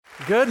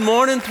Good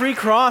morning, Three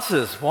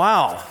Crosses.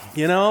 Wow.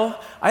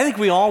 I think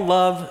we all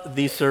love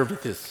these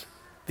services,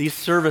 these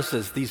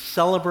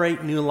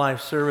Celebrate New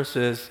Life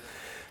services,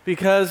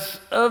 because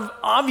of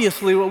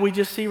obviously what we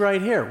just see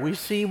right here. We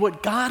see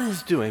what God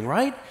is doing,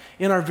 right,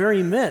 in our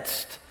very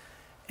midst.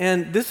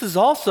 And this is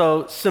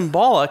also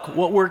symbolic,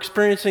 what we're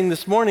experiencing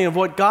this morning, of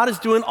what God is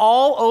doing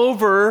all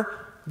over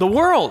the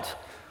world.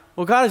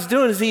 What God is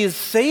doing is He is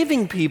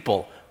saving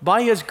people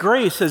by His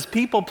grace as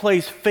people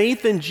place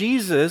faith in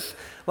Jesus,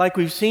 like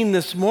we've seen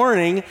this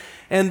morning,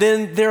 and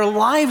then their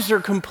lives are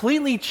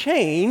completely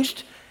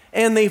changed,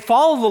 and they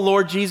follow the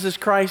Lord Jesus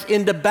Christ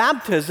into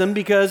baptism,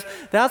 because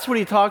that's what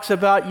He talks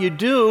about you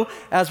do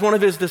as one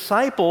of His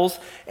disciples,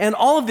 and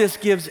all of this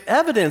gives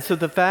evidence of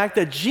the fact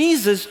that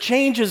Jesus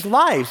changes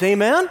lives,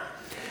 amen?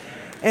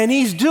 And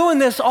He's doing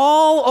this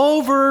all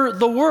over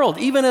the world,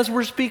 even as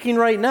we're speaking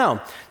right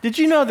now. Did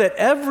you know that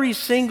every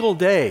single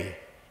day,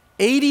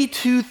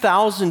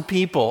 82,000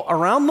 people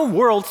around the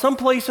world,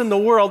 someplace in the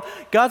world,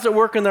 God's at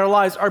work in their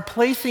lives, are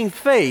placing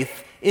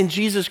faith in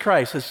Jesus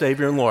Christ as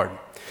Savior and Lord.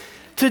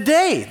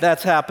 Today,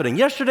 that's happening.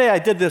 Yesterday, I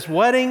did this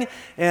wedding,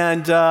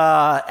 and during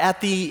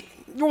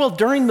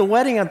the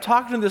wedding, I'm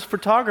talking to this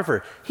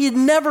photographer. He had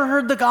never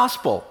heard the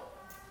gospel.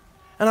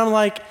 And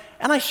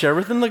I shared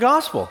with him the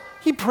gospel.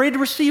 He prayed to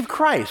receive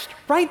Christ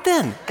right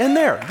then and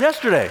there,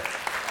 yesterday.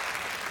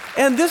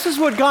 And this is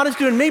what God is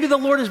doing. Maybe the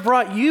Lord has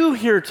brought you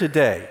here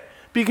today,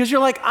 because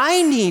you're like,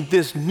 I need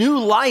this new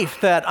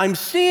life that I'm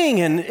seeing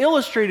and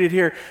illustrated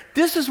here.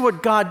 This is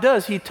what God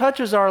does. He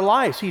touches our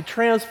lives. He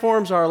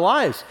transforms our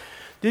lives.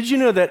 Did you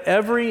know that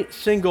every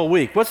single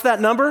week, what's that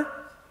number?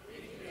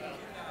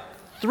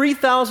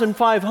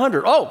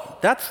 3,500. Oh,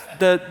 that's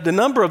the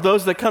number of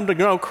those that come to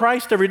know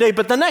Christ every day.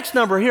 But the next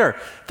number here,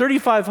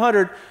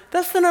 3,500,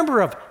 that's the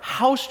number of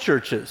house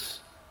churches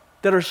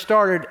that are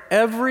started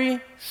every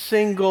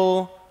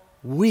single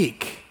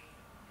week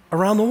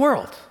around the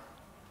world.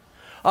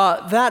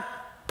 That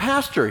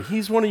pastor,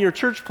 he's one of your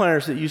church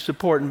planners that you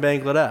support in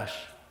Bangladesh.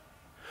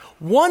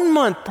 1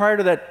 month prior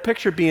to that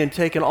picture being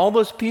taken, all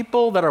those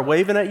people that are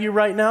waving at you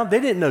right now, they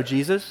didn't know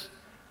Jesus.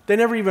 They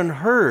never even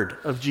heard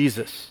of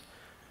Jesus.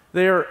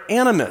 They're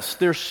animists,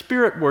 they're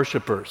spirit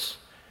worshipers.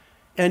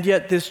 And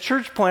yet this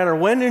church planner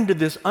went into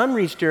this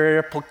unreached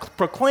area,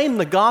 proclaimed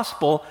the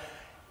gospel,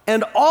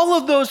 and all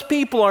of those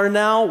people are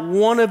now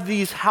one of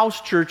these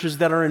house churches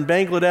that are in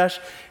Bangladesh.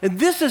 And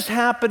this is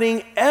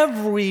happening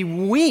every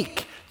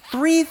week.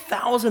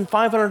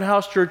 3,500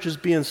 house churches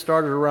being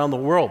started around the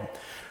world.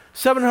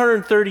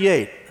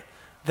 738.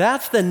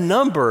 That's the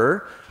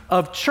number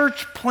of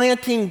church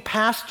planting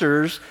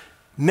pastors,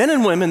 men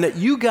and women that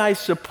you guys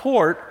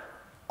support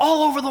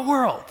all over the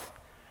world,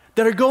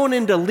 that are going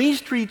into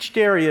least reached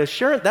areas.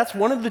 That's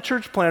one of the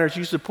church planters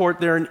you support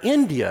there in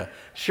India,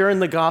 sharing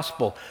the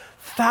gospel.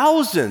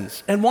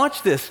 Thousands, and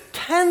watch this,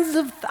 tens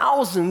of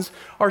thousands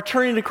are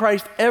turning to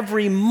Christ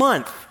every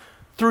month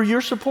through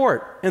your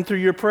support and through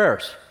your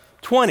prayers.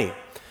 20.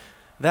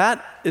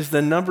 That is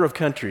the number of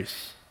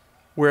countries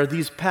where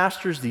these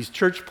pastors, these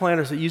church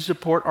planters that you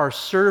support are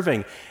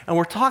serving. And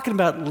we're talking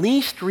about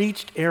least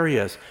reached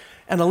areas.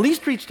 And a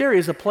least reached area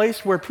is a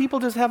place where people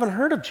just haven't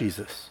heard of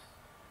Jesus.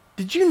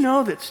 Did you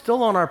know that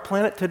still on our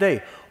planet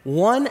today,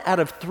 1 out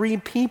of 3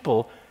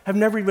 people have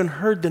never even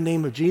heard the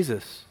name of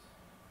Jesus?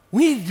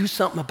 We need to do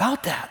something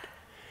about that.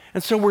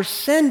 And so we're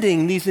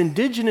sending these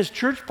indigenous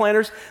church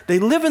planters. They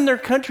live in their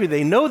country.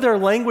 They know their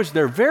language.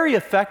 They're very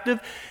effective.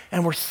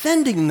 And we're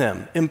sending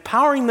them,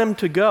 empowering them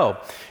to go.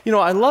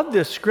 I love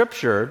this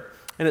scripture,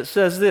 and it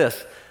says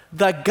this: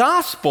 the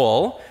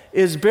gospel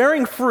is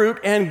bearing fruit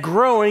and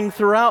growing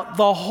throughout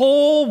the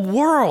whole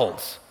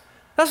world.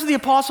 That's what the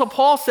Apostle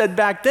Paul said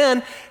back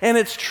then, and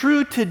it's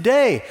true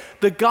today.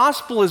 The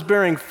gospel is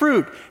bearing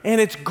fruit, and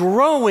it's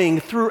growing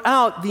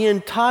throughout the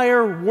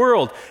entire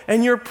world.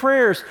 And your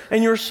prayers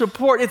and your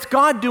support, it's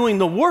God doing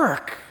the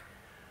work.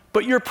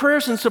 But your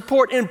prayers and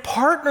support in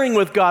partnering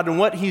with God and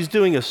what He's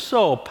doing is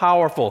so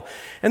powerful.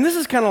 And this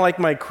is kind of like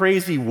my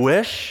crazy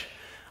wish.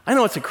 I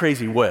know it's a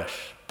crazy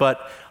wish,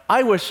 but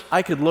I wish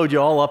I could load you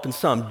all up in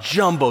some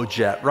jumbo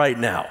jet right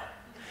now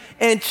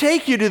and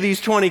take you to these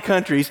 20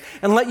 countries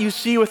and let you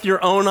see with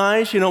your own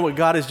eyes, what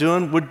God is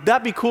doing. Would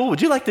that be cool?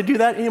 Would you like to do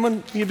that?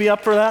 Anyone, you'd be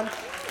up for that?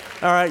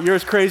 All right, you're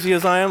as crazy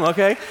as I am,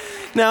 okay?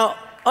 Now,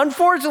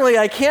 unfortunately,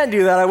 I can't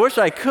do that. I wish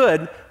I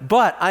could,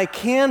 but I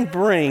can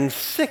bring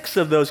 6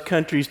 of those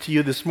countries to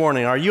you this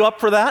morning. Are you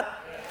up for that?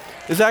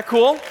 Is that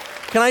cool?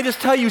 Can I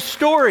just tell you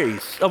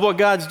stories of what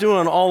God's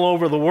doing all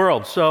over the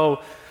world?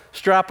 So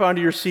strap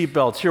onto your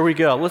seatbelts. Here we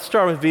go. Let's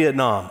start with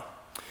Vietnam.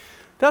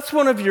 That's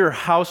one of your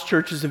house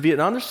churches in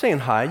Vietnam. They're saying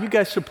hi. You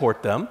guys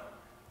support them.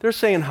 They're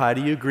saying hi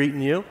to you,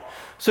 greeting you.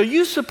 So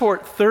you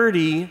support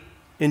 30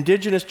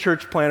 indigenous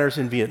church planters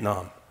in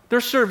Vietnam.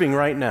 They're serving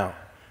right now.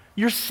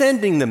 You're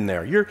sending them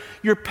there.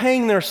 You're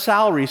paying their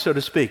salary, so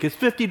to speak. It's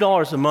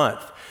 $50 a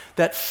month.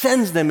 That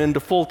sends them into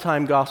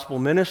full-time gospel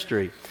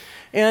ministry.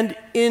 And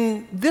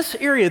in this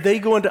area, they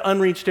go into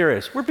unreached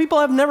areas where people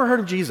have never heard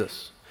of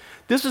Jesus.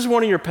 This is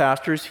one of your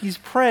pastors. He's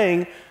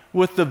praying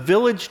with the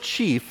village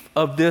chief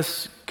of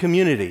this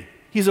community.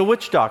 He's a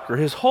witch doctor.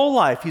 His whole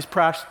life, he's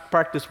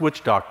practiced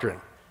witch doctrine.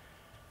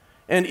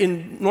 And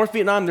in North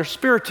Vietnam, they're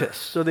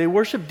spiritists, so they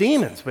worship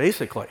demons,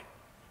 basically.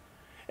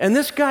 And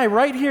this guy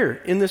right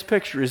here in this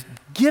picture is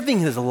giving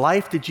his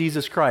life to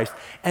Jesus Christ,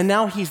 and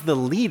now he's the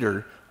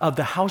leader of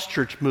the house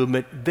church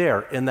movement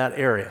there in that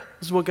area.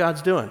 This is what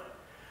God's doing.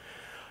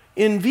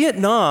 In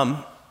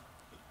Vietnam,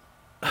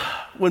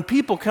 when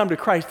people come to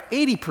Christ,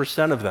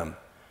 80% of them,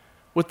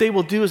 what they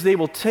will do is they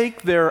will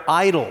take their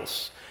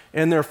idols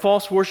and their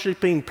false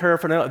worshiping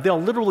paraphernalia,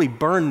 they'll literally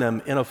burn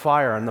them in a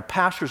fire, and the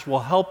pastors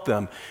will help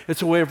them.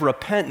 It's a way of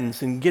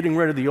repentance and getting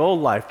rid of the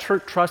old life,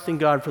 trusting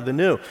God for the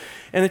new.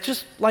 And it's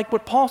just like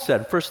what Paul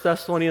said, 1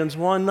 Thessalonians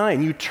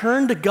 1:9, you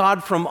turn to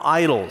God from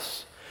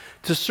idols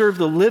to serve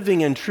the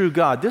living and true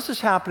God. This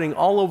is happening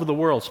all over the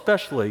world,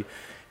 especially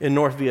in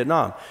North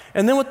Vietnam.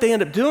 And then what they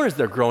end up doing is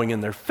they're growing in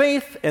their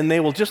faith, and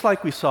they will, just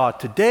like we saw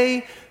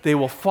today, they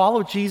will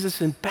follow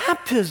Jesus in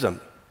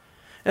baptism.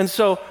 And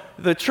so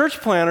the church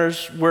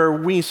planters where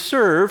we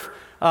serve,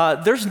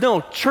 there's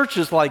no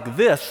churches like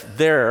this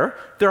there.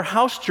 They're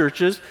house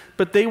churches,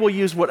 but they will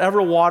use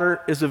whatever water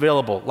is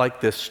available,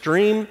 like this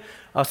stream.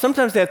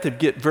 Sometimes they have to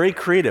get very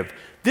creative.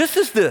 This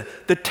is the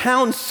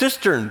town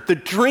cistern, the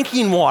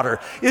drinking water.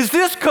 Is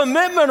this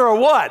commitment or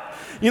what?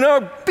 You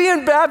know,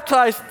 being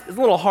baptized is a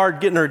little hard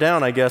getting her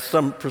down, I guess,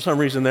 for some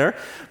reason there.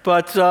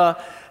 But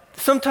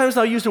sometimes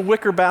I'll use a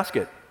wicker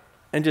basket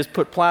and just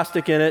put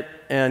plastic in it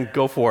and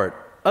go for it.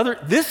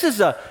 This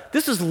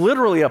is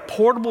literally a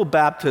portable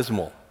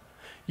baptismal.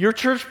 Your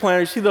church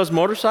planters, you see those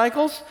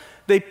motorcycles?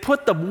 They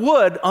put the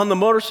wood on the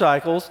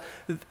motorcycles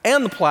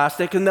and the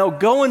plastic, and they'll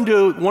go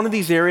into one of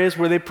these areas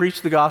where they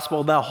preach the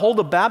gospel. They'll hold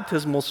a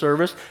baptismal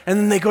service, and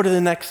then they go to the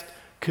next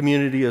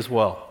community as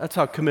well. That's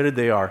how committed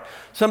they are.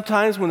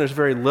 Sometimes when there's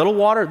very little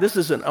water, this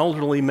is an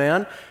elderly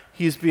man.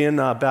 He's being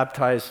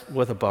baptized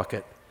with a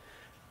bucket.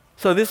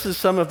 So this is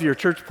some of your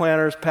church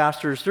planters,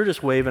 pastors. They're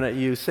just waving at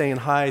you, saying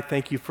hi,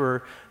 thank you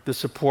for the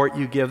support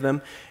you give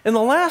them. In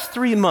the last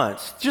 3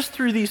 months, just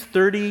through these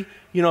 30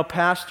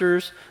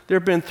 pastors, there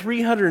have been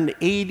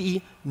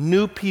 380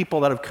 new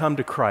people that have come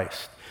to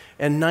Christ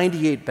and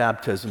 98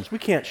 baptisms. We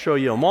can't show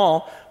you them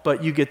all,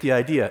 but you get the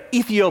idea.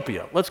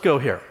 Ethiopia, let's go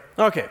here.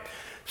 Okay,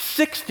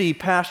 60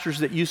 pastors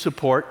that you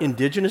support,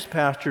 indigenous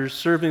pastors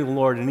serving the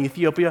Lord in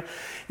Ethiopia.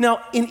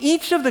 Now, in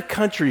each of the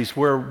countries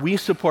where we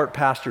support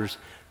pastors,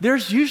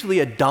 there's usually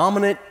a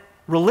dominant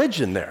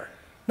religion there.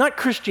 Not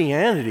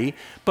Christianity,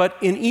 but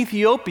in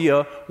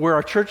Ethiopia, where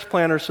our church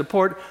planters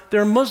support,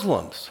 they're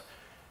Muslims.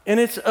 And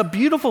it's a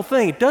beautiful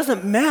thing. It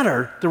doesn't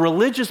matter the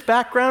religious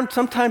background.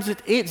 Sometimes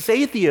it's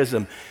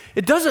atheism.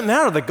 It doesn't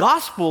matter. The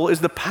gospel is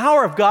the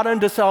power of God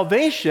unto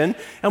salvation,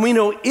 and we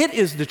know it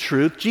is the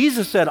truth.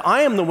 Jesus said,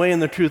 I am the way and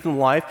the truth and the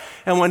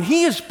life. And when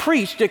he is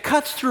preached, it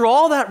cuts through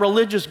all that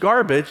religious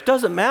garbage.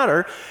 Doesn't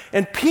matter.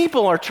 And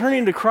people are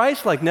turning to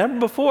Christ like never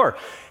before.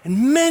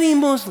 And many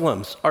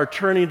Muslims are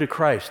turning to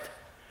Christ.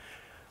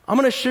 I'm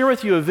going to share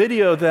with you a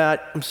video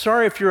that, I'm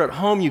sorry if you're at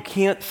home, you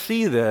can't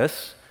see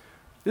this.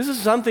 This is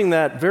something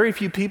that very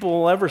few people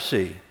will ever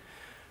see.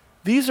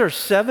 These are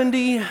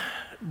 70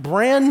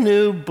 brand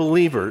new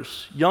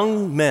believers,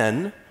 young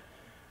men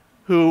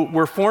who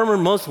were former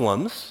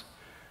Muslims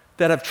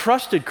that have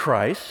trusted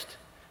Christ,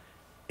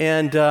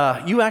 and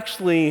you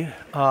actually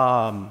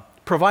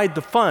provide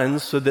the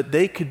funds so that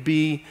they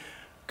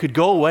could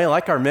go away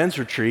like our men's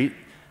retreat.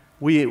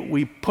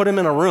 We put them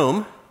in a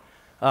room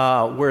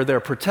where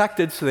they're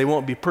protected so they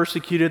won't be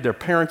persecuted. Their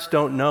parents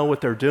don't know what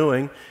they're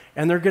doing,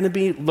 and they're going to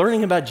be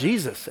learning about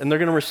Jesus, and they're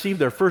going to receive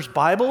their first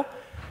Bible,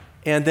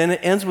 and then it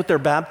ends with their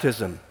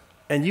baptism.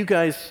 And you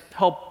guys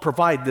help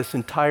provide this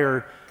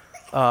entire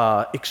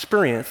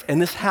experience, and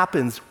this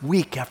happens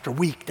week after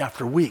week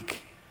after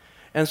week.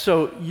 And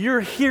so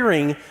you're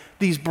hearing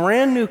these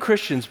brand new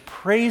Christians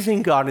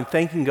praising God and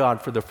thanking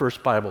God for the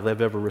first Bible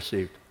they've ever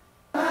received.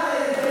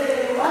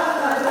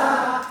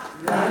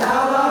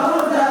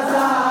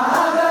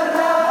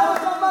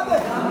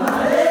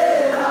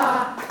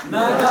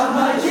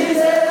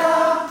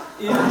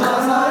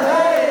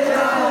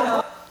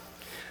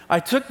 I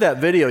took that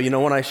video,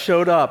 when I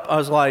showed up, I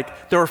was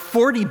like, there were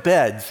 40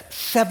 beds,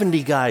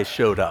 70 guys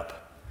showed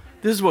up.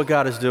 This is what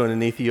God is doing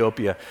in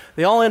Ethiopia.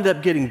 They all end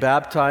up getting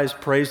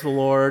baptized, praise the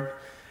Lord.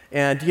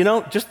 And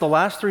just the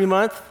last 3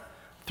 months,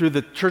 through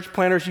the church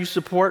planters you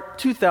support,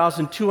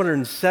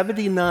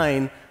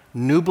 2,279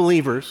 new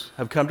believers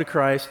have come to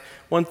Christ,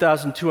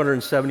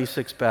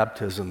 1,276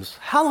 baptisms.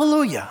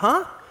 Hallelujah,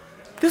 huh?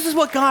 This is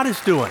what God is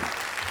doing.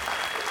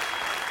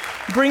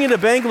 Bring it to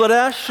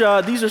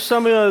Bangladesh. These are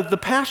some of the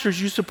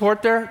pastors you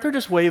support there. They're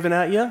just waving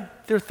at you.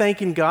 They're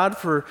thanking God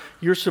for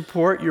your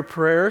support, your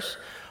prayers.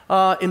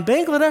 In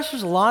Bangladesh,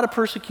 there's a lot of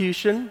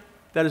persecution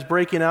that is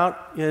breaking out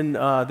in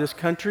this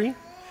country.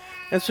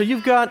 And so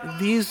you've got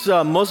these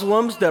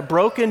Muslims that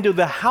broke into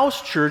the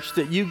house church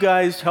that you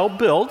guys helped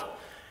build.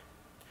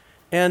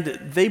 And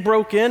they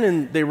broke in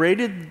and they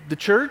raided the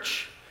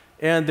church,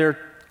 and they're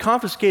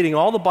confiscating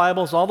all the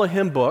Bibles, all the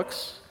hymn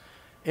books,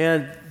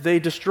 and they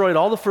destroyed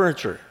all the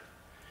furniture.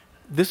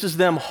 This is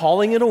them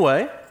hauling it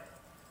away,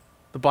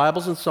 the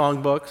Bibles and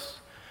songbooks.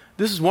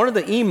 This is one of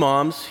the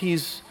imams.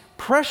 He's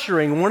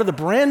pressuring one of the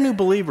brand new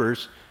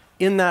believers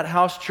in that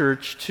house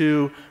church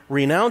to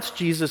renounce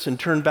Jesus and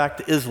turn back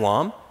to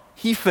Islam.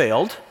 He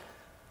failed.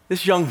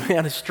 This young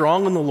man is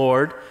strong in the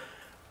Lord.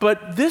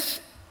 But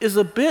this is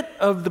a bit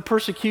of the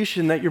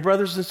persecution that your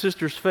brothers and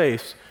sisters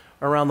face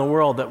around the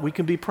world that we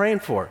can be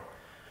praying for.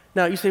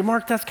 Now, you say,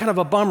 Mark, that's kind of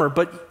a bummer,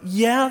 but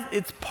yeah,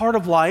 it's part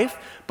of life.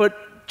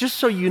 But just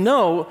so you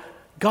know,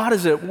 God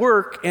is at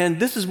work, and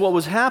this is what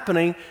was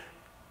happening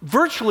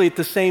virtually at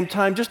the same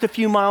time, just a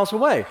few miles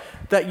away.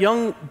 That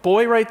young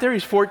boy right there,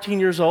 he's 14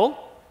 years old.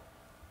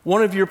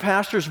 One of your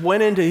pastors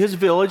went into his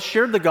village,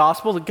 shared the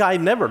gospel. The guy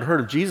never had heard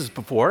of Jesus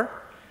before.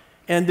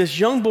 And this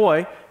young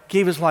boy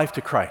gave his life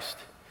to Christ.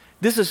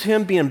 This is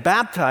him being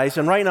baptized,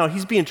 and right now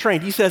he's being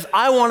trained. He says,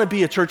 I want to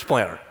be a church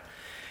planter.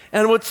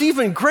 And what's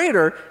even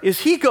greater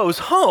is he goes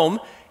home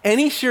and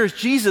he shares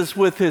Jesus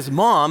with his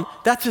mom.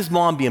 That's his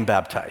mom being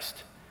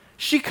baptized.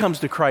 She comes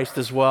to Christ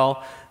as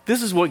well.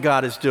 This is what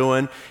God is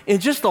doing. In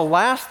just the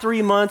last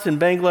 3 months in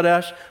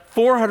Bangladesh,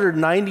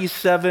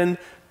 497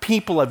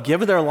 people have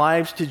given their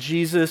lives to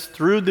Jesus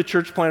through the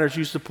church planters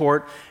you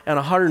support, and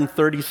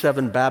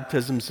 137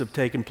 baptisms have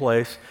taken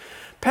place.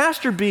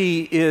 Pastor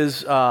B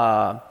is,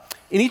 in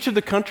each of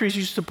the countries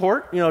you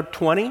support,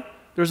 20,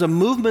 there's a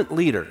movement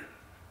leader.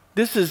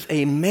 This is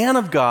a man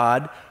of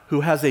God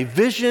who has a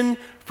vision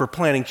for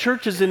planting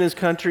churches in his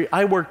country.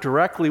 I work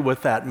directly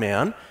with that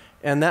man,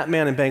 and that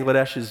man in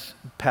Bangladesh is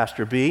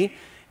Pastor B,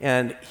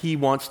 and he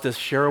wants to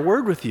share a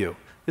word with you.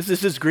 This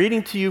is his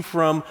greeting to you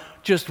from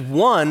just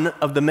one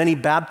of the many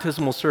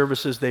baptismal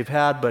services they've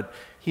had, but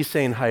he's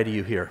saying hi to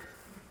you here.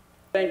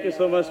 Thank you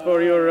so much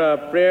for your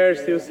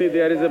prayers. You see,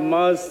 there is a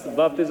mass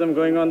baptism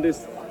going on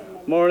this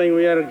morning.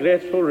 We are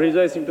grateful,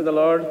 rejoicing to the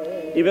Lord.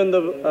 Even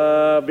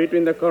though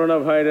between the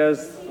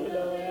coronavirus,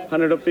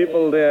 hundreds of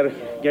people they are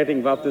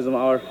getting baptism.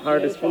 Our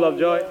heart is full of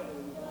joy.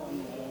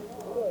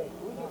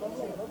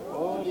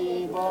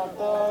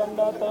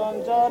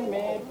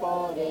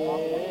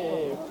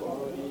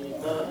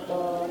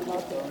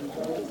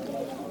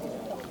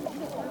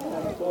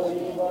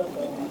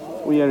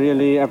 We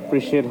really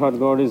appreciate what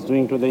God is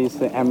doing today. It's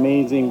an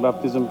amazing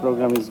baptism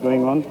program is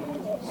going on.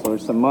 So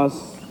it's a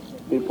must.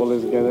 People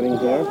is gathering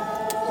here.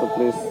 So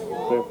please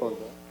pray for them.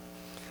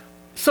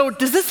 So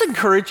does this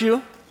encourage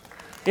you?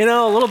 A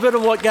little bit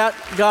of what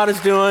God is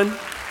doing.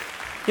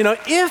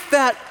 If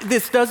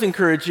this does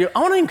encourage you, I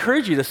want to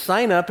encourage you to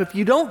sign up. If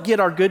you don't get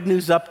our good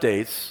news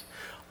updates,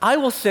 I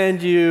will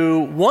send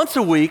you once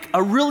a week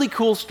a really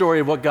cool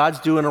story of what God's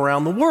doing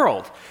around the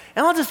world.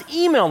 And I'll just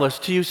email this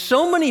to you.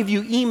 So many of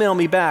you email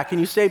me back and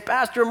you say,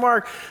 Pastor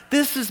Mark,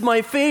 this is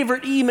my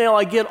favorite email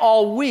I get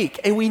all week.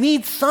 And we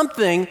need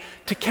something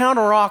to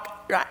counteract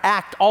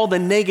all the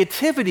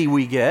negativity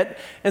we get.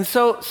 And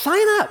so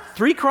sign up,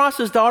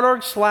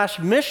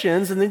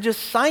 threecrosses.org/missions, and then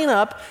just sign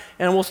up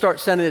and we'll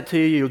start sending it to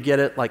you. You'll get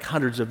it like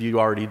hundreds of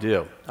you already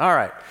do. All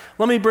right,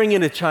 let me bring you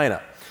to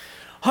China.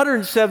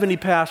 170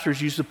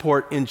 pastors you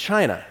support in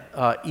China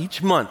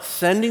each month,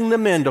 sending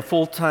them into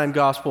full-time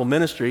gospel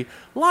ministry.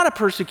 A lot of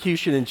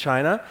persecution in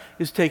China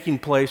is taking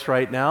place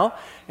right now.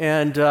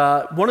 And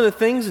one of the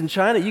things in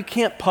China, you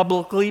can't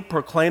publicly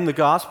proclaim the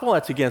gospel.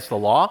 That's against the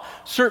law.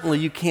 Certainly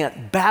you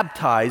can't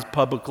baptize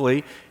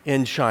publicly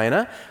in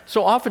China.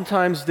 So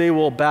oftentimes they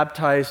will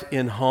baptize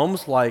in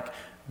homes like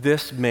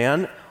this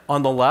man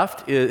on the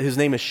left. His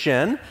name is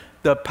Shen.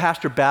 The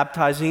pastor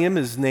baptizing him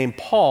is named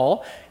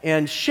Paul.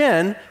 And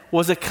Shen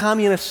was a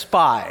communist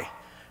spy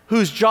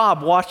whose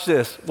job, watch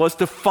this, was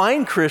to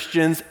find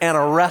Christians and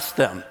arrest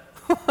them.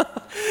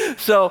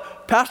 So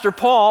Pastor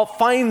Paul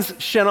finds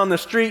Shen on the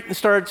street and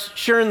starts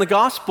sharing the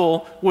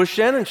gospel with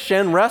Shen, and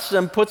Shen arrests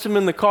him, puts him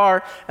in the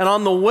car, and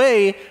on the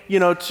way,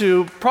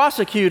 to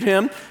prosecute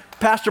him,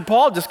 Pastor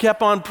Paul just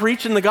kept on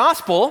preaching the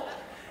gospel,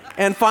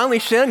 and finally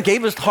Shen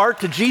gave his heart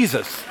to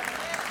Jesus.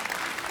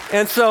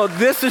 And so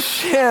this is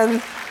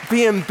Shen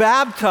being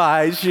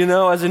baptized,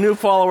 as a new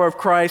follower of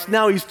Christ.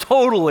 Now he's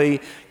totally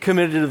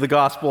committed to the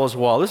gospel as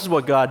well. This is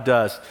what God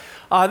does.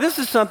 This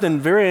is something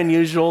very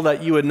unusual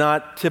that you would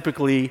not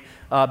typically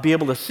be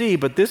able to see,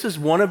 but this is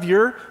one of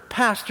your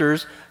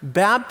pastors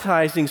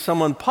baptizing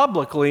someone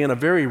publicly in a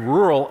very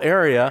rural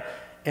area,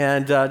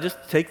 and just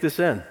take this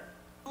in.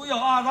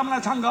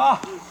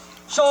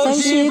 受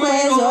洗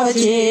归入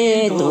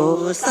基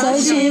督，受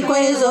洗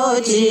归入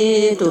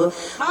基督，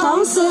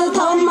同死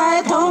同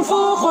埋同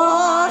复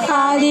活，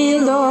哈利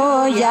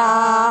路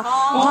亚，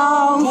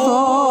同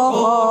复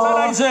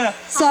活。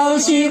受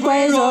洗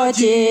归入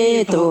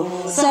基督，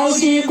受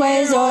洗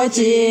归入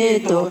基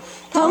督，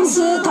同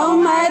死同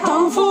埋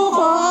同复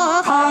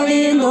活，哈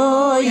利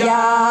路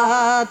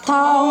亚，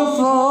同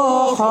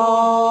复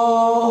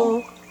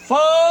活。奉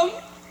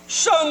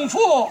圣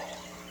父、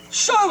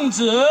圣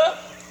子、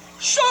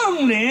圣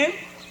灵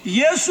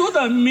耶稣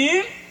的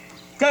名，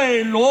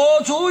给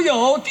罗祖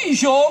友弟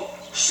兄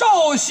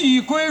受洗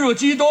归入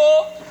基督，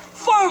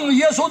奉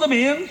耶稣的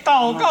名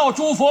祷告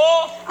祝福。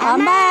阿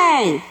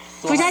门。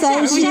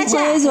首席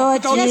归入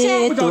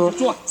基督，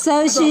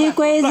首席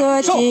归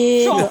入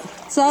基督，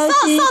首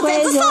席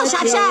归入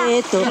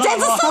基督，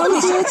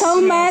同子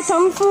同埋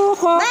同复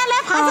活，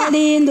哈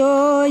利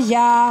路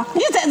亚，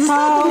同复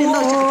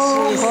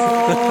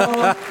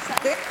活。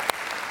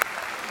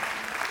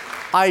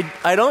I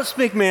don't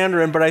speak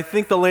Mandarin, but I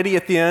think the lady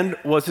at the end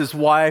was his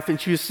wife, and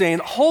she was saying,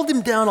 hold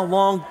him down a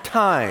long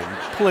time,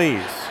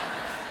 please.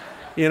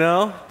 You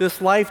know,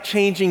 this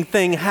life-changing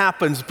thing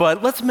happens,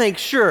 but let's make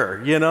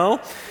sure, you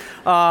know.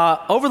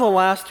 Over the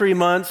last 3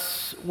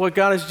 months, what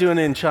God is doing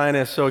in China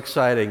is so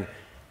exciting.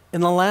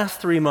 In the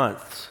last 3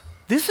 months,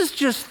 this is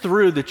just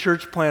through the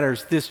church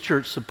planters this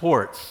church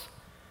supports.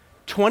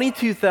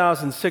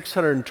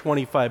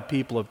 22,625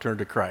 people have turned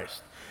to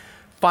Christ.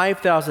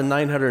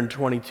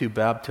 5,922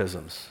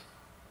 baptisms.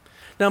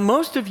 Now,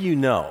 most of you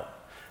know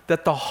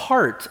that the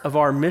heart of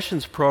our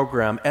missions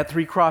program at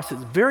Three Cross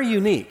is very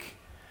unique.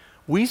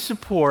 We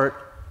support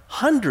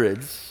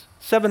hundreds,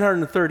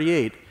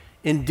 738,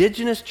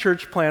 indigenous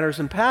church planters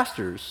and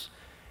pastors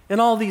in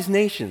all these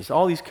nations,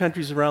 all these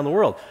countries around the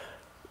world.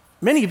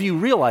 Many of you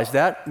realize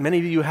that. Many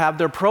of you have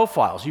their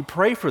profiles. You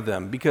pray for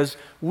them because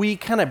we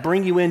kind of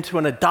bring you into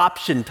an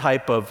adoption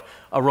type of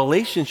a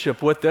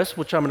relationship with this,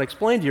 which I'm going to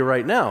explain to you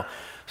right now.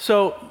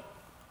 So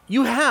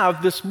you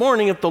have this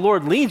morning, if the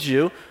Lord leads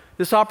you,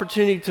 this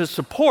opportunity to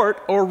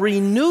support or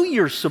renew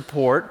your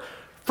support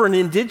for an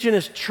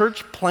indigenous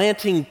church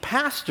planting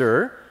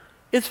pastor.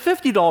 It's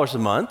 $50 a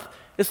month.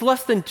 It's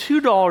less than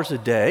 $2 a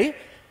day.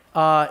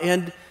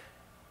 And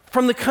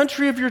from the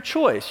country of your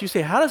choice. You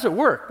say, how does it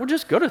work? Well,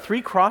 just go to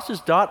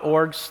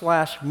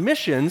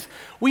threecrosses.org/missions.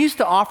 We used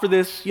to offer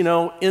this, you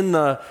know, in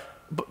the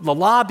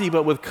lobby,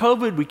 but with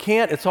COVID, we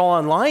can't. It's all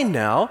online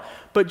now.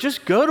 But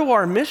just go to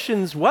our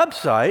missions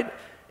website,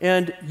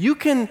 and you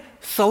can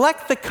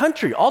select the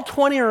country. All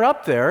 20 are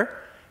up there.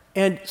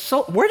 And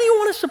so where do you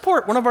want to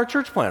support one of our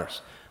church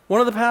planters,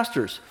 one of the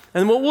pastors?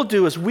 And what we'll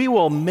do is we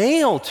will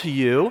mail to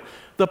you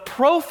the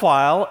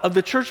profile of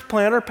the church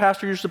planter,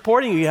 pastor you're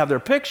supporting. You have their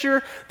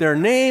picture, their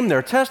name,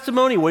 their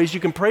testimony, ways you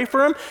can pray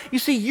for them. You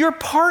see, you're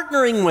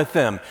partnering with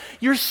them.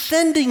 You're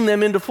sending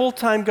them into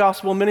full-time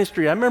gospel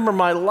ministry. I remember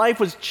my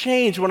life was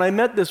changed when I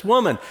met this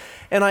woman,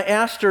 and I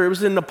asked her, it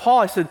was in Nepal,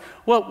 I said,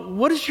 well,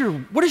 what is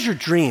your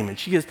dream? And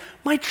she goes,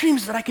 my dream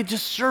is that I could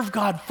just serve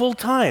God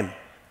full-time.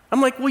 I'm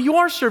like, well, you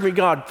are serving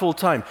God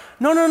full-time.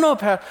 No,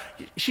 Pat.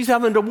 She's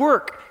having to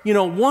work,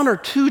 1 or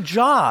 2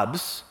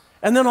 jobs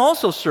and then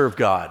also serve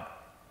God.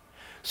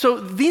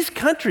 So these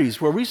countries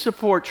where we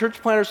support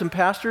church planters and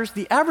pastors,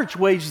 the average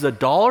wage is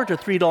 $1 to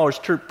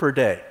 $3 per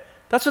day.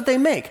 That's what they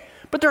make.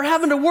 But they're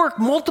having to work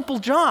multiple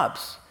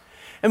jobs.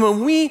 And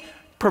when we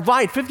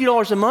provide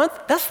 $50 a month,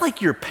 that's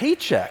like your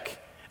paycheck.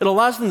 It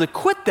allows them to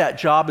quit that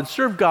job and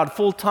serve God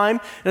full time.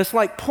 And it's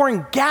like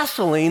pouring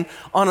gasoline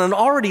on an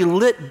already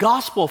lit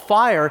gospel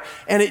fire.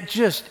 And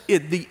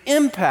the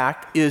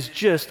impact is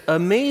just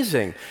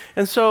amazing.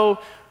 And so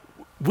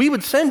we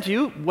would send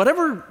you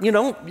whatever,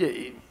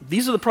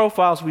 these are the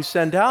profiles we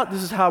send out.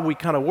 This is how we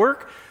kind of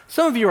work.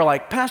 Some of you are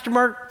like, Pastor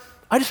Mark,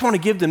 I just want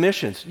to give to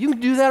missions. You can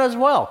do that as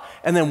well.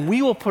 And then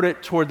we will put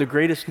it toward the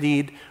greatest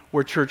need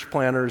where church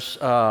planters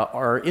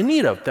are in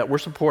need of, that we're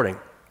supporting.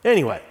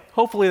 Anyway,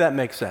 hopefully that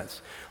makes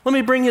sense. Let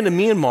me bring you to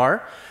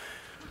Myanmar.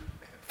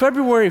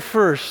 February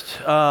 1st,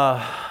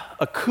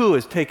 a coup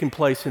has taken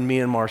place in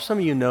Myanmar. Some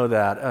of you know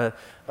that.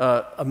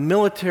 A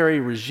military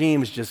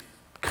regime is just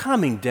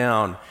coming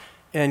down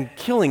and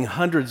killing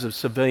hundreds of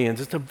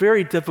civilians. It's a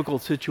very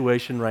difficult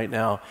situation right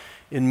now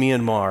in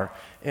Myanmar.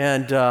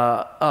 And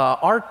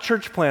our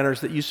church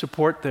planters that you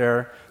support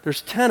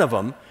there's 10 of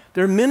them.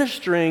 They're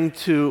ministering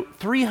to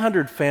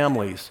 300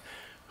 families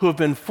who have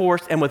been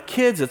forced, and with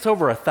kids, it's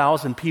over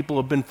 1,000 people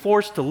who have been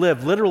forced to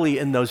live literally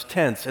in those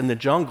tents in the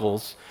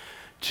jungles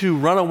to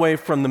run away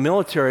from the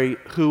military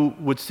who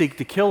would seek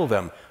to kill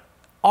them.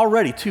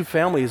 Already 2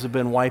 families have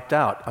been wiped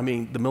out. I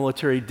mean, the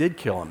military did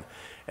kill them.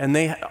 And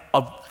they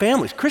have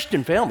families,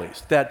 Christian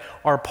families, that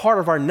are part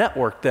of our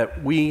network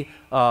that we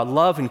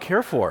love and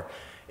care for.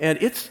 And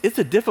it's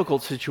a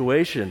difficult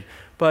situation.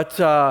 But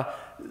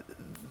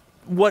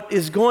what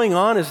is going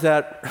on is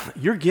that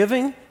your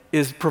giving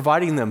is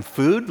providing them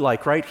food,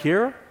 like right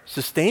here,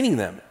 sustaining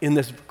them in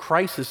this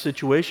crisis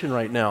situation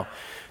right now.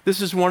 This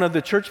is one of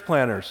the church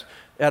planters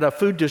at a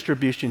food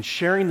distribution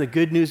sharing the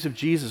good news of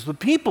Jesus with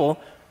people,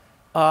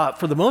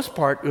 for the most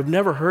part, who have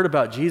never heard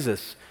about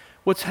Jesus.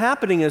 What's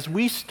happening is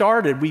we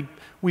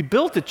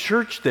built a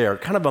church there,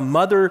 kind of a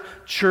mother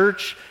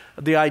church.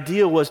 The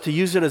idea was to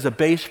use it as a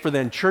base for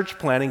then church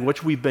planting,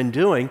 which we've been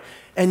doing.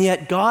 And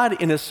yet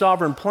God, in his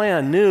sovereign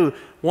plan, knew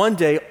one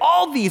day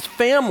all these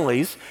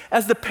families,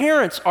 as the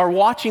parents are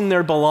watching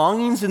their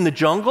belongings in the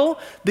jungle,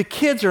 the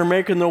kids are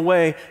making their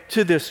way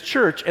to this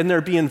church and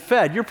they're being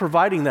fed. You're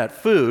providing that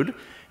food.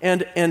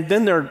 And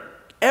then they're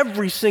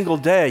every single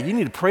day, you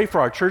need to pray for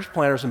our church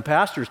planters and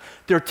pastors.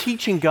 They're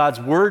teaching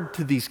God's word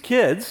to these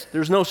kids.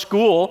 There's no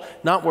school,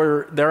 not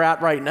where they're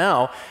at right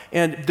now.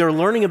 And they're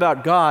learning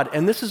about God.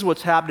 And this is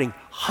what's happening.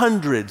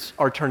 Hundreds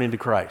are turning to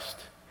Christ.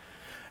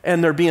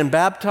 and they're being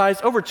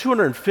baptized. Over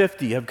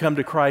 250 have come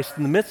to Christ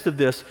in the midst of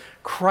this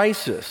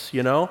crisis,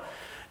 you know.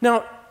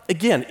 Now,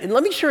 again, and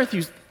let me share with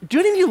you, do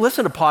any of you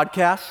listen to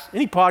podcasts?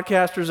 Any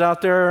podcasters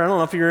out there? I don't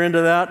know if you're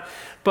into that,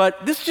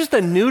 but this is just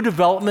a new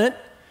development.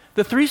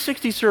 The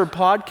 360 Serve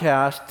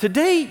podcast,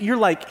 today you're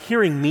like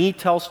hearing me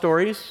tell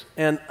stories,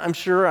 and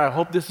I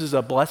hope this is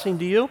a blessing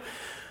to you,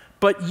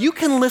 but you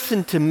can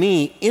listen to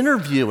me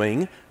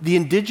interviewing the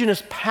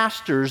indigenous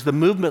pastors, the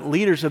movement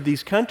leaders of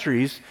these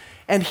countries,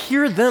 and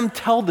hear them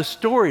tell the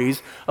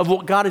stories of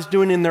what God is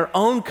doing in their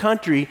own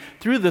country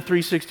through the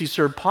 360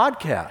 Serve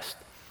podcast.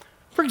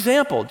 For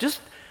example, just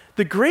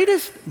the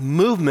greatest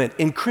movement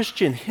in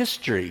Christian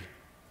history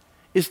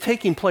is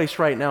taking place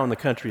right now in the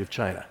country of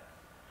China.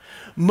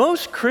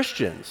 Most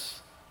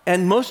Christians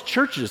and most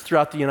churches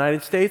throughout the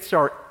United States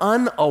are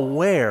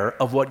unaware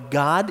of what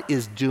God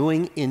is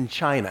doing in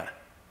China.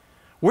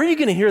 Where are you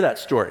going to hear that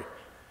story?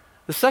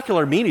 The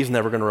secular media is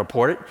never going to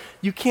report it.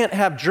 You can't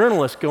have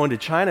journalists go into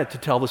China to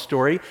tell the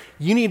story.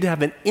 You need to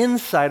have an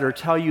insider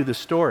tell you the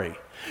story.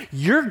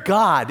 Your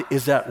God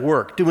is at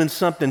work doing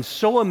something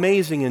so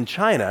amazing in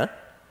China,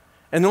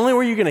 and the only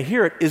way you're going to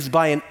hear it is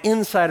by an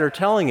insider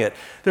telling it.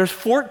 There's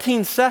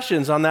 14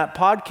 sessions on that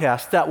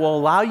podcast that will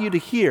allow you to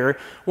hear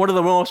one of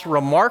the most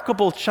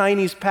remarkable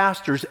Chinese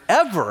pastors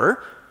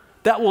ever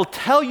that will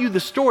tell you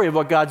the story of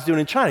what God's doing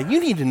in China. You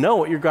need to know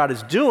what your God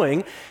is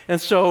doing, and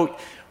so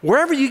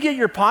wherever you get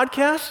your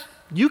podcasts,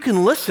 you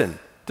can listen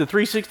to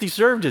 360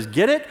 Serve, just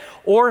get it.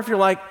 Or if you're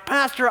like,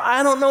 Pastor,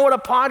 I don't know what a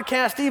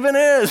podcast even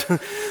is,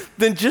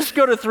 then just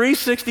go to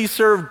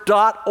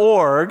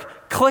 360serve.org,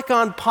 click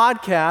on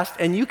podcast,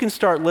 and you can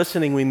start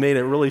listening. We made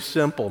it really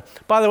simple.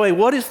 By the way,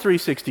 what is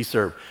 360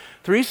 Serve?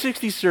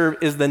 360 Serve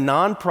is the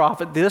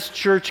nonprofit this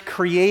church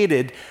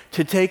created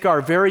to take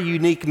our very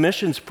unique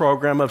missions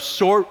program of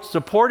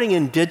supporting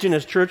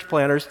indigenous church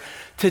planters,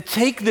 to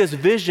take this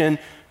vision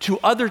to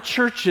other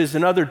churches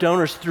and other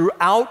donors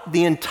throughout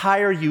the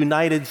entire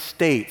United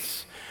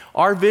States.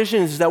 Our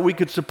vision is that we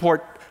could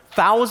support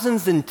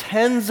thousands and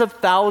tens of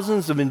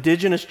thousands of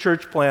indigenous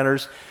church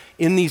planters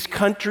in these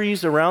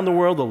countries around the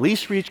world, the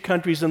least reached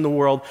countries in the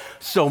world,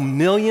 so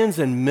millions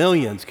and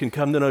millions can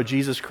come to know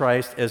Jesus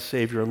Christ as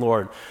Savior and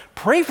Lord.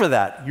 Pray for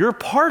that. You're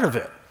part of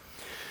it.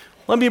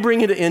 Let me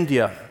bring you to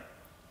India.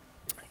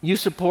 You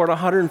support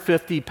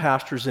 150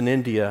 pastors in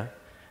India,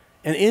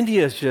 and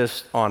India is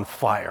just on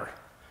fire.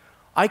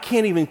 I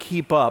can't even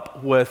keep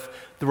up with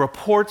the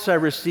reports I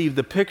receive,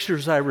 the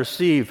pictures I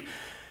receive.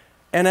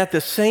 And at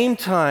the same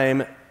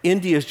time,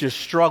 India is just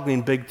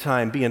struggling big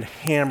time, being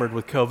hammered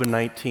with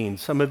COVID-19.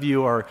 Some of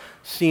you are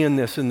seeing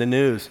this in the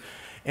news.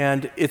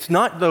 And it's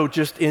not, though,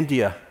 just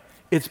India.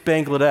 It's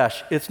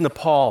Bangladesh, it's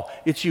Nepal,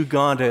 it's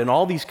Uganda. In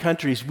all these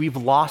countries, we've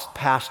lost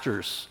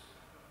pastors.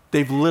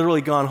 They've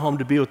literally gone home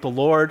to be with the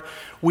Lord.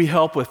 We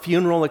help with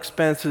funeral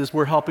expenses.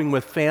 We're helping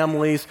with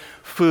families,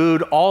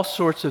 food, all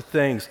sorts of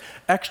things.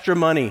 Extra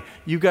money.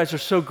 You guys are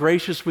so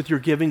gracious with your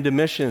giving to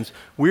missions.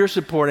 We're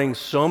supporting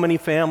so many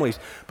families.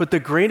 But the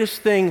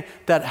greatest thing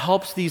that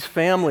helps these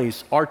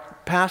families, our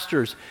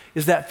pastors,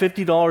 is that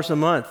 $50 a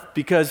month,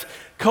 because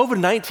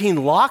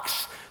COVID-19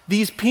 locks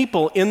these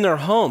people in their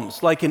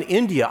homes, like in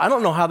India. I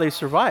don't know how they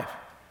survive.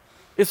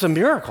 It's a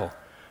miracle,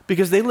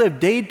 because they live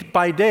day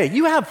by day.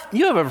 You have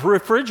a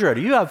refrigerator,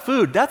 you have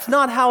food. That's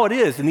not how it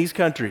is in these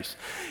countries.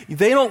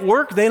 They don't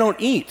work, they don't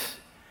eat.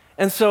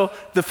 And so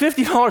the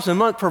 $50 a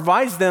month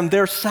provides them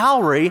their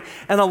salary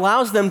and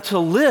allows them to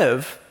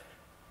live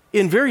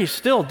in very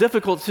still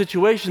difficult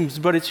situations,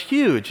 but it's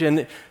huge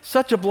and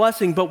such a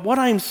blessing. But what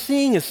I'm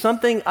seeing is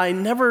something I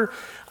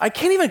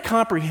can't even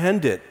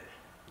comprehend it.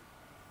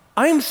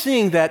 I'm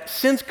seeing that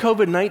since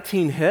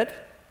COVID-19 hit,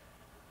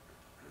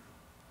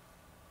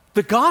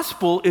 the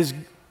gospel is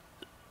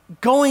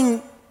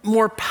going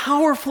more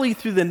powerfully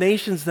through the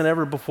nations than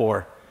ever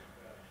before.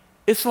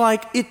 It's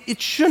like, it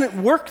shouldn't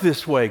work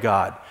this way,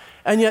 God.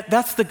 And yet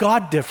that's the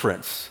God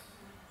difference.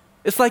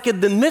 It's like in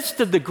the midst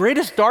of the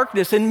greatest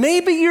darkness, and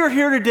maybe you're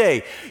here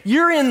today,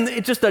 you're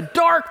in just a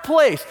dark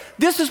place.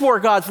 This is where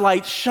God's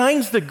light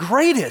shines the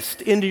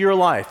greatest into your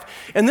life.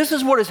 And this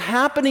is what is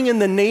happening in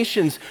the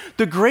nations.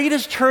 The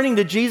greatest turning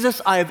to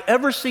Jesus I have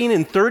ever seen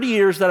in 30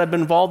 years that I've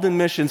been involved in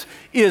missions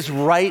is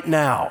right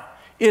now.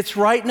 It's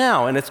right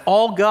now, and it's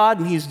all God,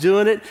 and He's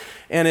doing it,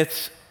 and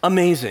it's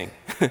amazing.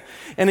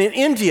 And in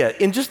India,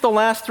 in just the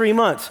last 3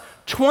 months,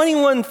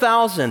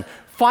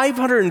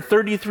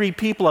 21,533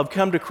 people have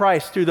come to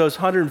Christ through those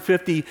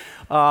 150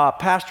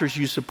 pastors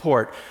you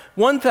support.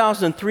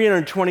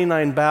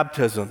 1,329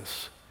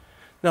 baptisms.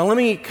 Now, let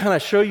me kind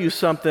of show you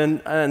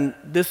something, and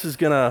this is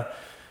going to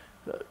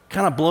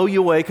kind of blow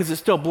you away, because it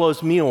still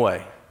blows me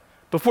away.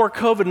 Before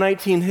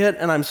COVID-19 hit,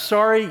 and I'm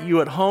sorry, you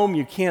at home,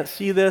 you can't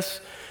see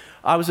this,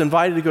 I was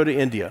invited to go to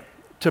India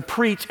to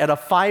preach at a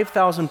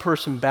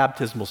 5,000-person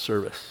baptismal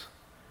service.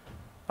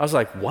 I was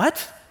like,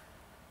 what?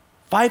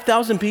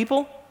 5,000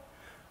 people?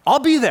 I'll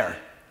be there.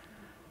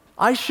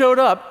 I showed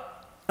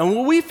up, and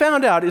what we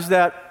found out is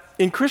that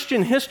in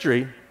Christian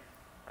history,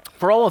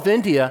 for all of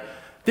India,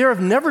 There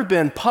have never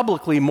been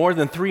publicly more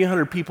than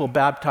 300 people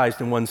baptized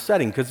in one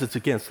setting because it's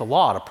against the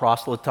law to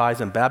proselytize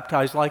and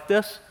baptize like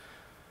this.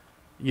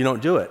 You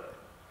don't do it.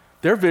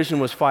 Their vision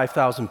was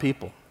 5,000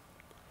 people.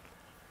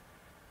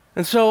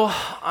 And so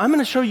I'm going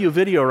to show you a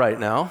video right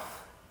now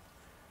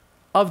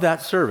of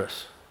that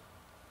service.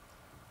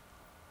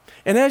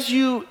 And as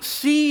you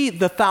see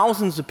the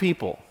thousands of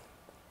people,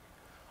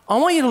 I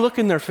want you to look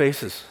in their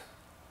faces.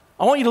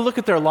 I want you to look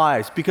at their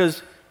lives,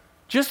 because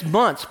just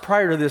months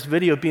prior to this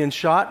video being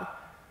shot,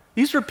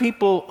 these are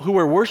people who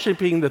were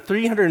worshiping the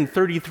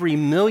 333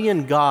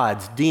 million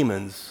gods,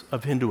 demons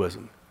of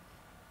Hinduism.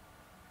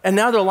 And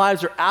now their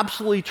lives are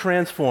absolutely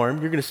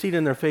transformed. You're going to see it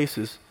in their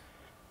faces.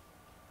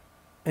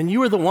 And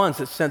you are the ones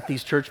that sent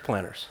these church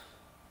planters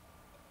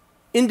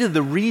into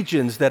the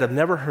regions that have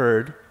never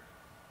heard.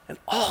 And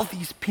all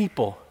these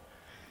people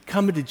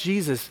coming to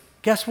Jesus,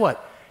 guess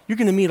what? You're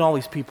going to meet all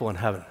these people in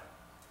heaven.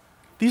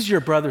 These are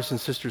your brothers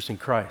and sisters in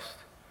Christ.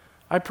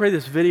 I pray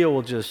this video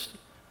will just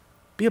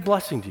be a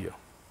blessing to you.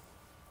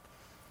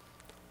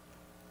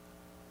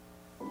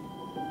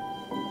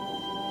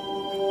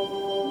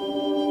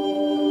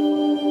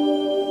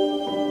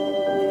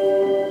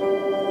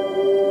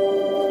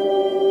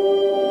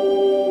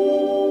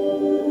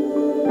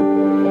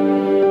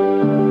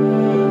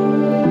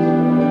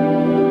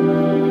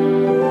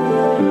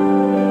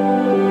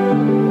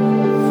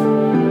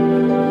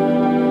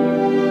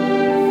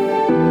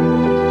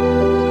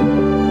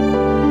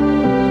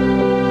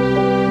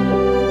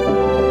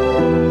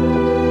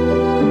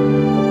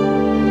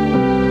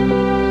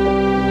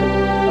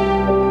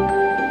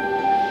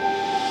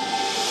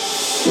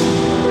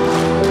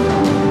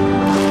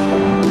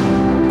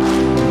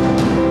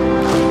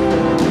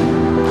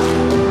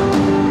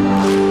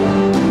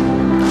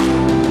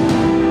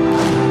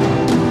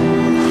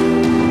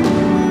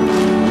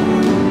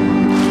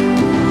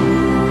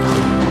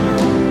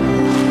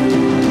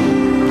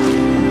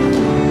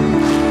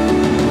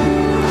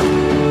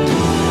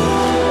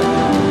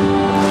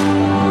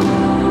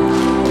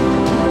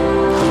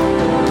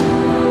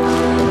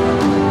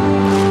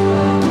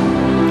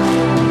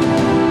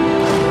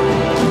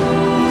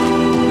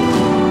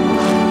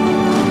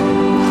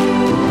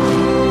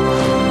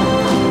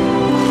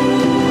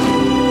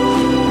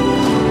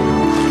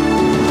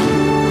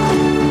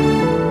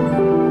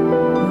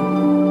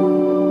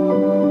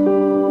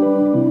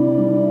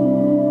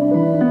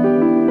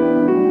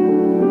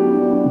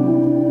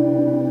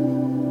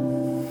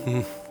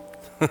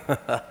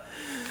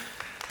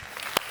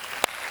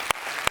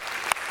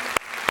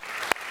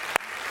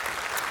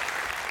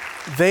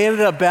 They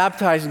ended up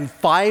baptizing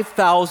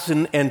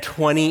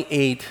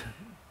 5,028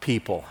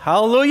 people.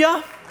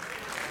 Hallelujah.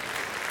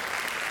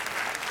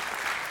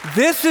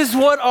 This is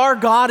what our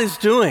God is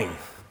doing.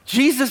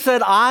 Jesus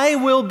said, I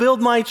will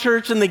build my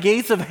church and the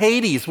gates of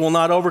Hades will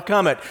not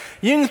overcome it.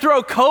 You can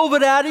throw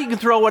COVID at it, you can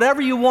throw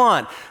whatever you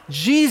want.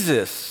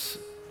 Jesus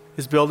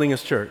is building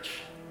his church.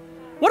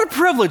 What a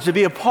privilege to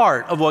be a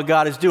part of what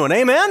God is doing.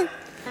 Amen?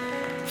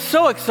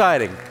 So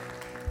exciting.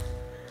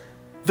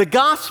 The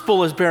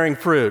gospel is bearing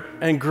fruit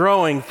and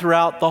growing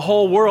throughout the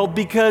whole world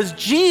because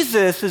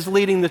Jesus is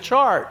leading the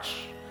charge.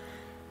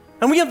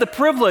 And we have the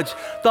privilege,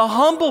 the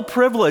humble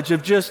privilege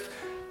of just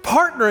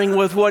partnering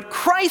with what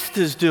Christ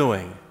is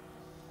doing,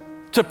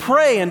 to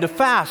pray and to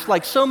fast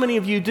like so many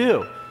of you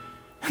do,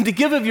 and to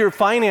give of your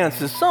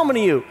finances. So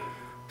many of you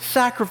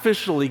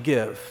sacrificially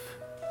give.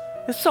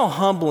 It's so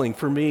humbling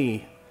for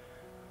me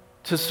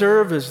to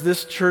serve as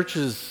this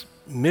church's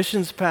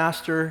missions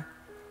pastor.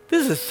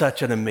 This is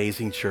such an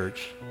amazing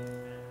church.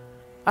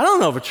 I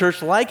don't know of a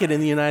church like it in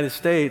the United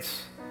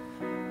States.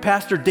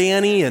 Pastor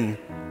Danny and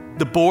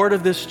the board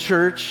of this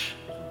church,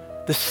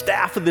 the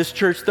staff of this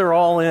church, they're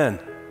all in.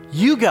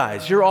 You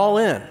guys, you're all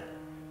in.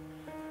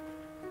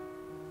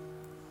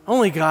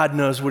 Only God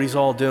knows what he's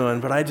all doing,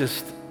 but I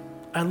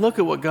look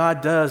at what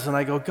God does and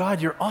I go,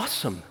 God, you're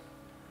awesome.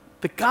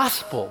 The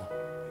gospel,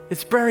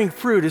 it's bearing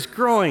fruit, it's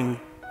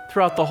growing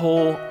throughout the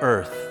whole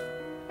earth.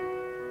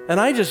 And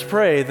I just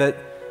pray that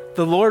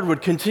the Lord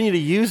would continue to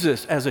use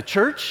us as a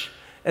church,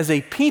 as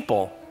a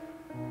people,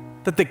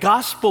 that the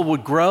gospel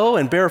would grow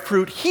and bear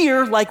fruit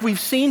here like we've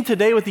seen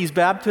today with these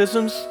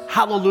baptisms.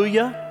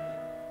 Hallelujah.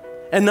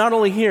 And not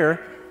only here,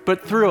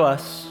 but through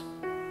us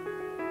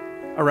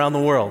around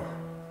the world.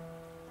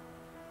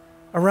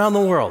 Around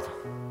the world.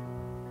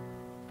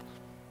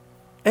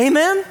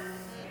 Amen?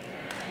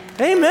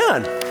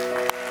 Amen.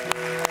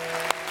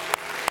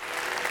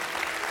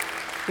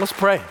 Let's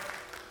pray.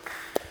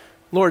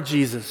 Lord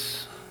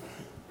Jesus,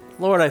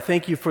 Lord, I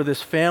thank you for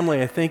this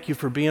family. I thank you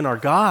for being our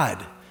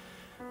God.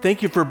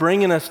 Thank you for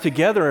bringing us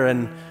together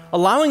and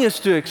allowing us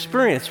to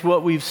experience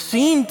what we've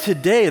seen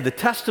today, the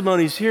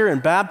testimonies here in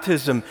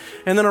baptism,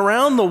 and then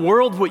around the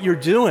world what you're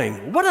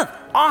doing. What an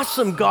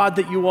awesome God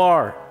that you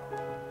are.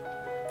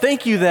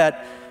 Thank you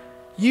that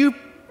you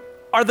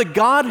are the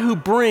God who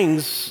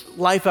brings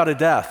life out of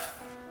death.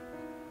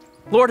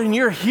 Lord, and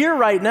you're here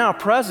right now,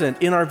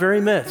 present in our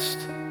very midst.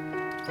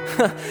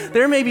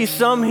 There may be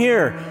some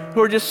here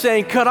who are just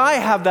saying, could I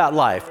have that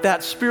life,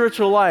 that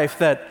spiritual life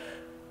that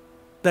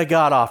that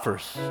God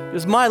offers.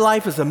 Because my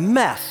life is a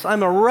mess.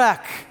 I'm a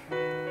wreck.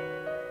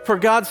 For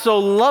God so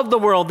loved the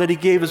world that he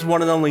gave his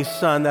one and only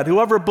Son, that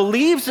whoever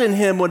believes in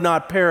him would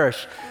not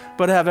perish,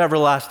 but have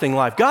everlasting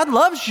life. God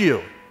loves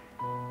you.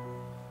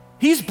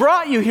 He's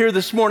brought you here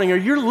this morning, or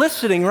you're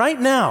listening right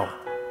now.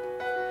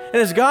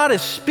 And as God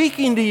is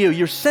speaking to you,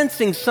 you're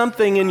sensing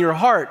something in your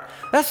heart.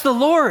 That's the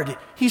Lord.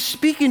 He's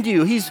speaking to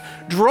you. He's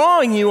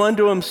drawing you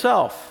unto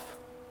himself.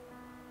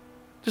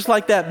 Just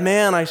like that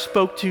man I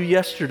spoke to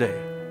yesterday.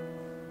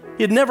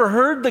 He had never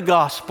heard the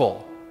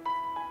gospel,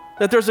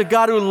 that there's a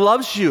God who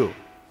loves you,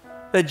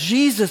 that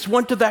Jesus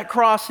went to that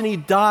cross and he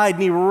died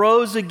and he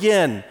rose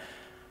again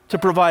to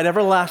provide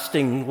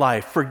everlasting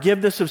life,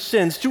 forgiveness of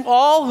sins to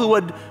all who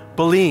would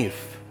believe.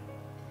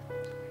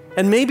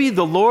 And maybe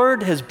the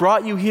Lord has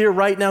brought you here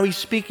right now. He's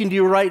speaking to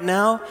you right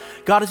now.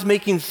 God is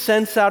making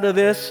sense out of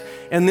this,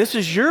 and this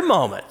is your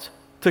moment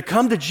to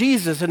come to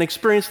Jesus and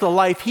experience the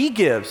life he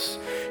gives.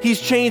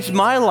 He's changed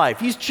my life.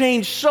 He's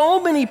changed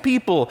so many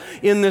people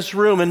in this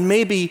room, and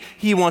maybe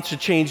he wants to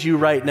change you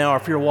right now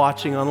if you're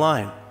watching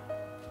online.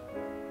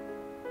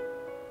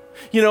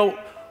 You know,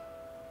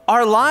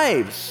 our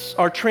lives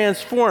are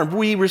transformed.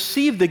 We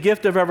receive the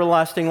gift of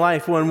everlasting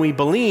life when we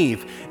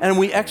believe, and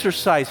we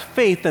exercise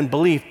faith and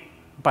belief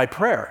by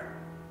prayer.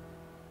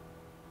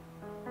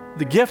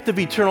 The gift of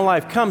eternal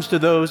life comes to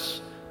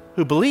those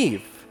who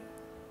believe.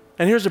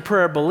 And here's a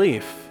prayer of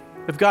belief.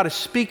 If God is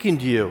speaking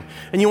to you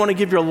and you want to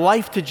give your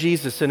life to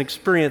Jesus and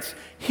experience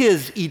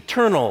his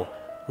eternal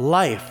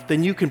life,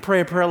 then you can pray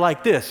a prayer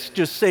like this.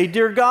 Just say,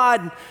 "Dear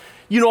God,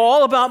 you know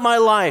all about my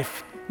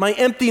life, my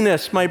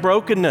emptiness, my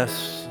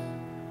brokenness.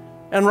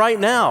 And right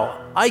now,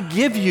 I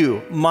give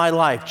you my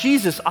life.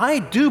 Jesus, I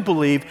do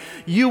believe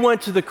you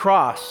went to the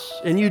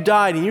cross and you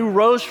died and you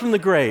rose from the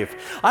grave.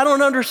 I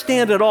don't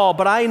understand it all,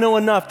 but I know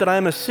enough that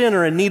I'm a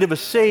sinner in need of a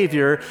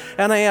Savior.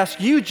 And I ask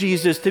you,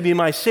 Jesus, to be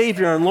my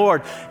Savior and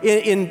Lord.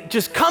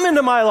 Just come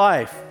into my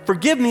life.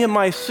 Forgive me of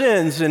my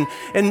sins and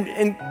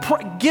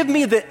give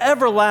me the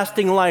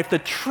everlasting life, the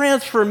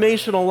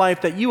transformational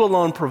life that you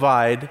alone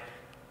provide.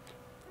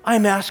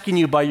 I'm asking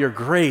you by your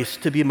grace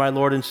to be my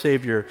Lord and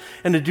Savior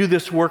and to do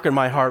this work in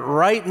my heart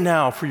right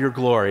now for your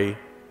glory.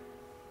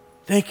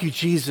 Thank you,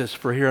 Jesus,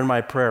 for hearing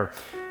my prayer."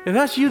 If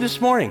that's you this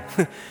morning,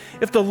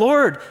 if the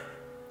Lord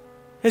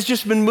has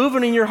just been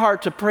moving in your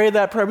heart to pray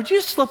that prayer, would you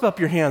just slip up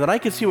your hand that I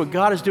could see what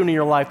God is doing in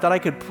your life, that I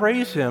could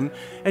praise him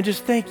and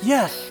just think,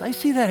 yes, I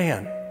see that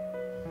hand.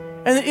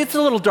 And it's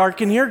a little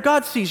dark in here.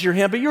 God sees your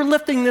hand, but you're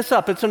lifting this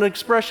up. It's an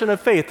expression of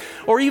faith.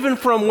 Or even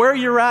from where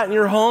you're at in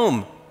your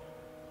home,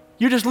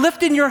 you're just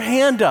lifting your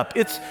hand up.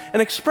 It's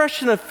an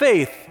expression of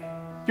faith.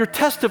 You're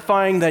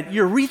testifying that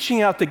you're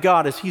reaching out to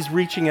God as he's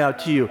reaching out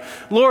to you.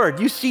 Lord,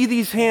 you see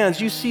these hands,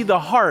 you see the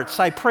hearts.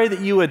 I pray that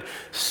you would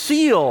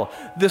seal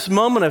this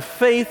moment of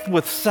faith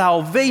with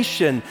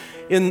salvation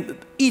in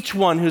each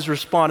one who's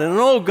responded. And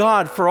oh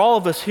God, for all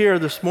of us here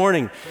this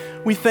morning,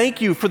 we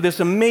thank you for this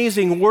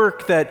amazing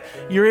work that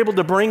you're able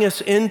to bring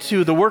us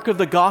into, the work of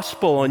the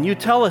gospel. And you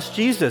tell us,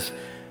 Jesus,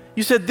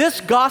 you said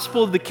this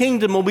gospel of the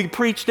kingdom will be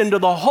preached into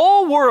the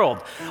whole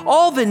world,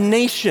 all the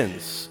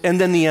nations,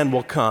 and then the end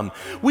will come.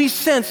 We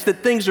sense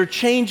that things are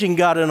changing,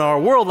 God, in our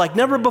world like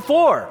never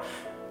before.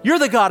 You're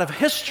the God of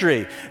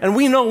history, and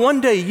we know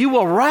one day you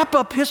will wrap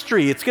up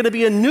history. It's going to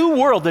be a new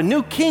world, a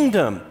new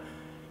kingdom.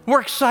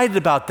 We're excited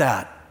about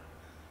that.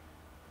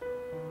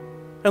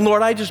 And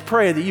Lord, I just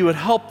pray that you would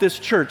help this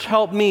church,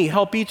 help me,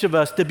 help each of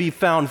us to be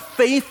found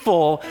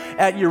faithful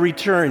at your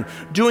return,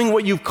 doing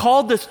what you've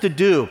called us to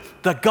do,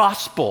 the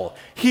gospel,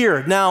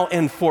 here, now,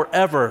 and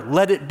forever.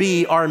 Let it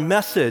be our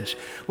message.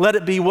 Let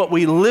it be what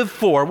we live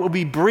for, what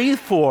we breathe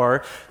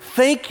for.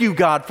 Thank you,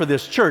 God, for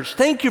this church.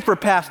 Thank you for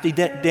Pastor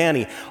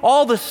Danny,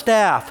 all the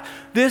staff,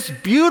 this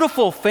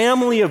beautiful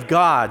family of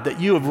God that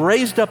you have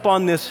raised up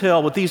on this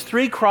hill with these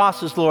 3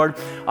 crosses, Lord.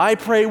 I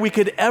pray we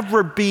could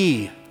ever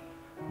be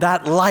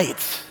that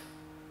light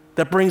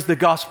that brings the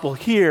gospel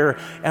here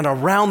and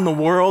around the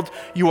world.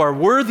 You are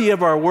worthy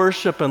of our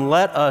worship, and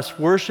let us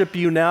worship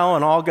you now.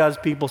 And all God's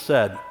people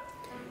said,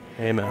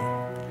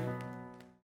 amen.